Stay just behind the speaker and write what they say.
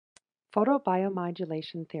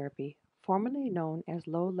Photobiomodulation therapy, formerly known as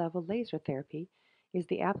low-level laser therapy, is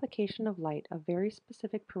the application of light of very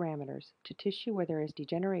specific parameters to tissue where there is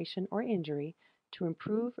degeneration or injury to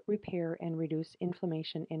improve, repair, and reduce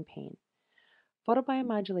inflammation and pain.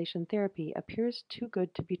 Photobiomodulation therapy appears too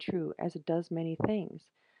good to be true as it does many things,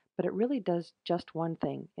 but it really does just one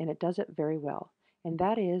thing, and it does it very well, and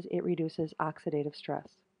that is it reduces oxidative stress.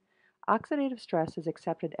 Oxidative stress is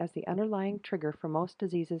accepted as the underlying trigger for most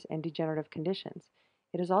diseases and degenerative conditions.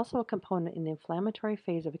 It is also a component in the inflammatory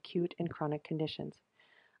phase of acute and chronic conditions.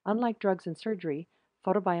 Unlike drugs and surgery,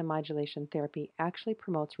 photobiomodulation therapy actually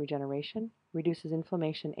promotes regeneration, reduces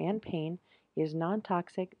inflammation and pain, is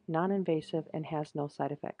non-toxic, non-invasive, and has no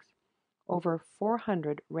side effects. Over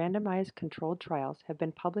 400 randomized controlled trials have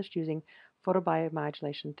been published using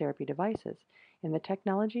photobiomodulation therapy devices, and the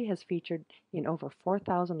technology has featured in over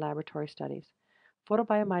 4,000 laboratory studies.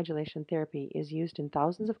 Photobiomodulation therapy is used in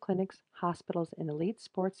thousands of clinics, hospitals, and elite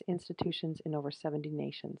sports institutions in over 70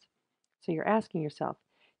 nations. So you're asking yourself,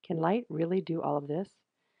 can light really do all of this?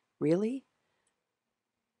 Really?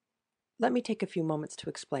 Let me take a few moments to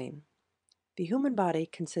explain. The human body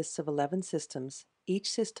consists of 11 systems, each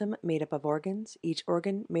system made up of organs, each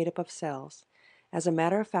organ made up of cells. As a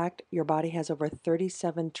matter of fact, your body has over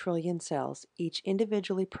 37 trillion cells, each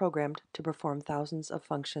individually programmed to perform thousands of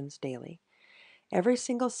functions daily. Every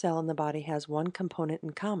single cell in the body has one component in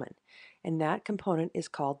common, and that component is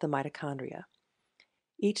called the mitochondria.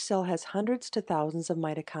 Each cell has hundreds to thousands of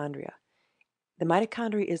mitochondria. The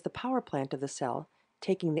mitochondria is the power plant of the cell,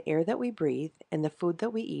 taking the air that we breathe and the food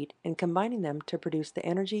that we eat and combining them to produce the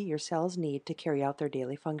energy your cells need to carry out their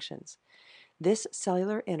daily functions. This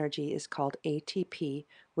cellular energy is called ATP,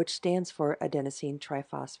 which stands for adenosine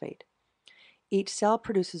triphosphate. Each cell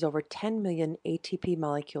produces over 10 million ATP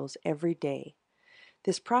molecules every day.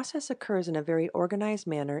 This process occurs in a very organized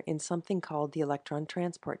manner in something called the electron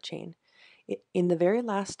transport chain. In the very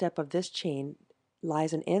last step of this chain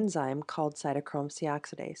lies an enzyme called cytochrome C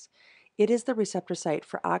oxidase. It is the receptor site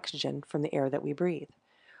for oxygen from the air that we breathe.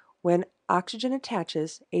 When oxygen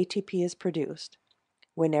attaches, ATP is produced,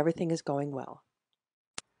 when everything is going well.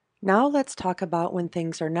 Now let's talk about when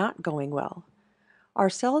things are not going well. Our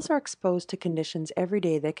cells are exposed to conditions every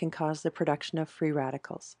day that can cause the production of free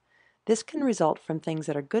radicals. This can result from things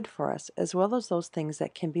that are good for us as well as those things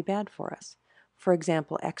that can be bad for us. For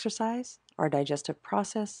example, exercise, our digestive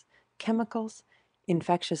process, chemicals,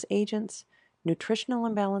 infectious agents, nutritional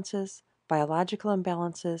imbalances, biological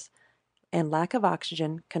imbalances, and lack of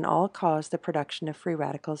oxygen can all cause the production of free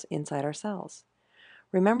radicals inside our cells.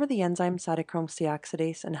 Remember the enzyme cytochrome C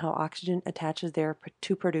oxidase and how oxygen attaches there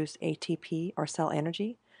to produce ATP or cell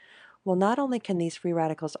energy? Well, not only can these free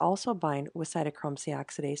radicals also bind with cytochrome C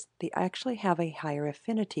oxidase, they actually have a higher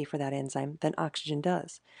affinity for that enzyme than oxygen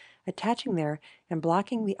does, attaching there and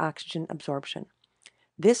blocking the oxygen absorption.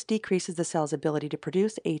 This decreases the cell's ability to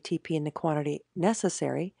produce ATP in the quantity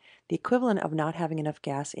necessary, the equivalent of not having enough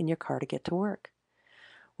gas in your car to get to work.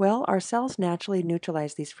 Well, our cells naturally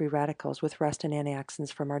neutralize these free radicals with rest and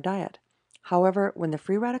antioxidants from our diet. However, when the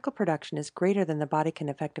free radical production is greater than the body can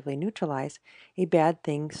effectively neutralize, a bad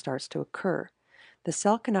thing starts to occur. The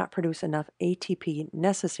cell cannot produce enough ATP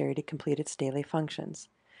necessary to complete its daily functions.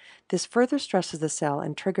 This further stresses the cell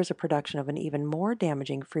and triggers a production of an even more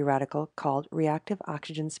damaging free radical called reactive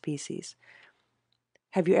oxygen species.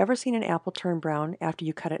 Have you ever seen an apple turn brown after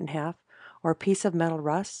you cut it in half, or a piece of metal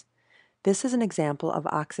rust? This is an example of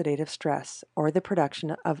oxidative stress, or the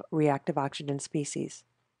production of reactive oxygen species.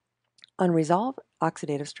 Unresolved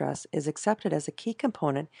oxidative stress is accepted as a key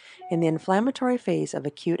component in the inflammatory phase of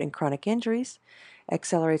acute and chronic injuries,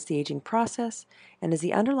 accelerates the aging process, and is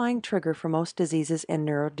the underlying trigger for most diseases and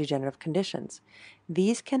neurodegenerative conditions.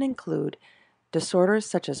 These can include disorders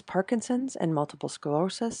such as Parkinson's and multiple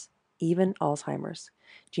sclerosis, even Alzheimer's,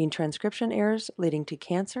 gene transcription errors leading to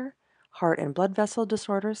cancer, heart and blood vessel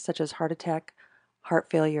disorders such as heart attack, heart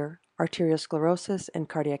failure, arteriosclerosis, and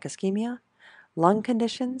cardiac ischemia, lung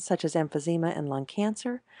conditions such as emphysema and lung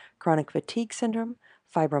cancer, chronic fatigue syndrome,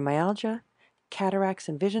 fibromyalgia, cataracts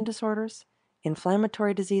and vision disorders,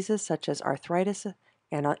 inflammatory diseases such as arthritis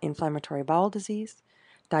and inflammatory bowel disease,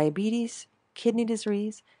 diabetes, kidney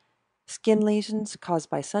disease, skin lesions caused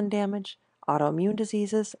by sun damage, autoimmune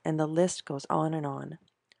diseases, and the list goes on and on.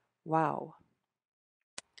 Wow.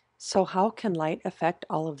 So how can light affect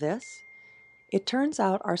all of this? It turns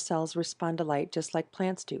out our cells respond to light just like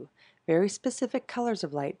plants do, very specific colors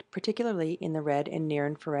of light, particularly in the red and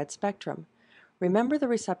near-infrared spectrum. Remember the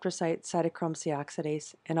receptor site cytochrome C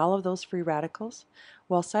oxidase and all of those free radicals?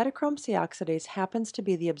 Well, cytochrome C oxidase happens to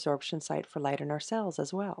be the absorption site for light in our cells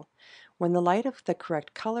as well. When the light of the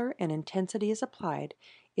correct color and intensity is applied,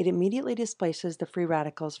 it immediately displaces the free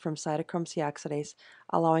radicals from cytochrome C oxidase,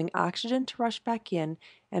 allowing oxygen to rush back in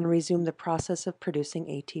and resume the process of producing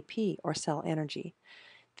ATP, or cell energy.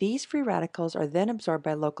 These free radicals are then absorbed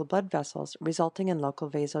by local blood vessels, resulting in local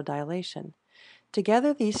vasodilation.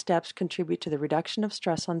 Together, these steps contribute to the reduction of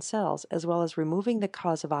stress on cells, as well as removing the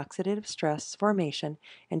cause of oxidative stress formation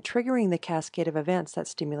and triggering the cascade of events that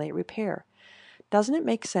stimulate repair. Doesn't it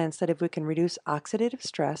make sense that if we can reduce oxidative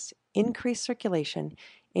stress, increase circulation,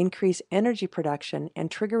 increase energy production,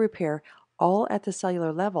 and trigger repair all at the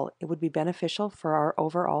cellular level, it would be beneficial for our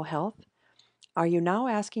overall health? Are you now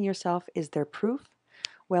asking yourself, is there proof?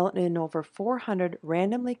 Well, in over 400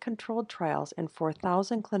 randomly controlled trials and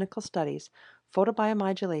 4,000 clinical studies,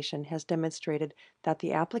 photobiomodulation has demonstrated that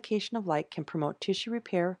the application of light can promote tissue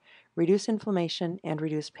repair, reduce inflammation, and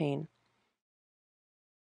reduce pain.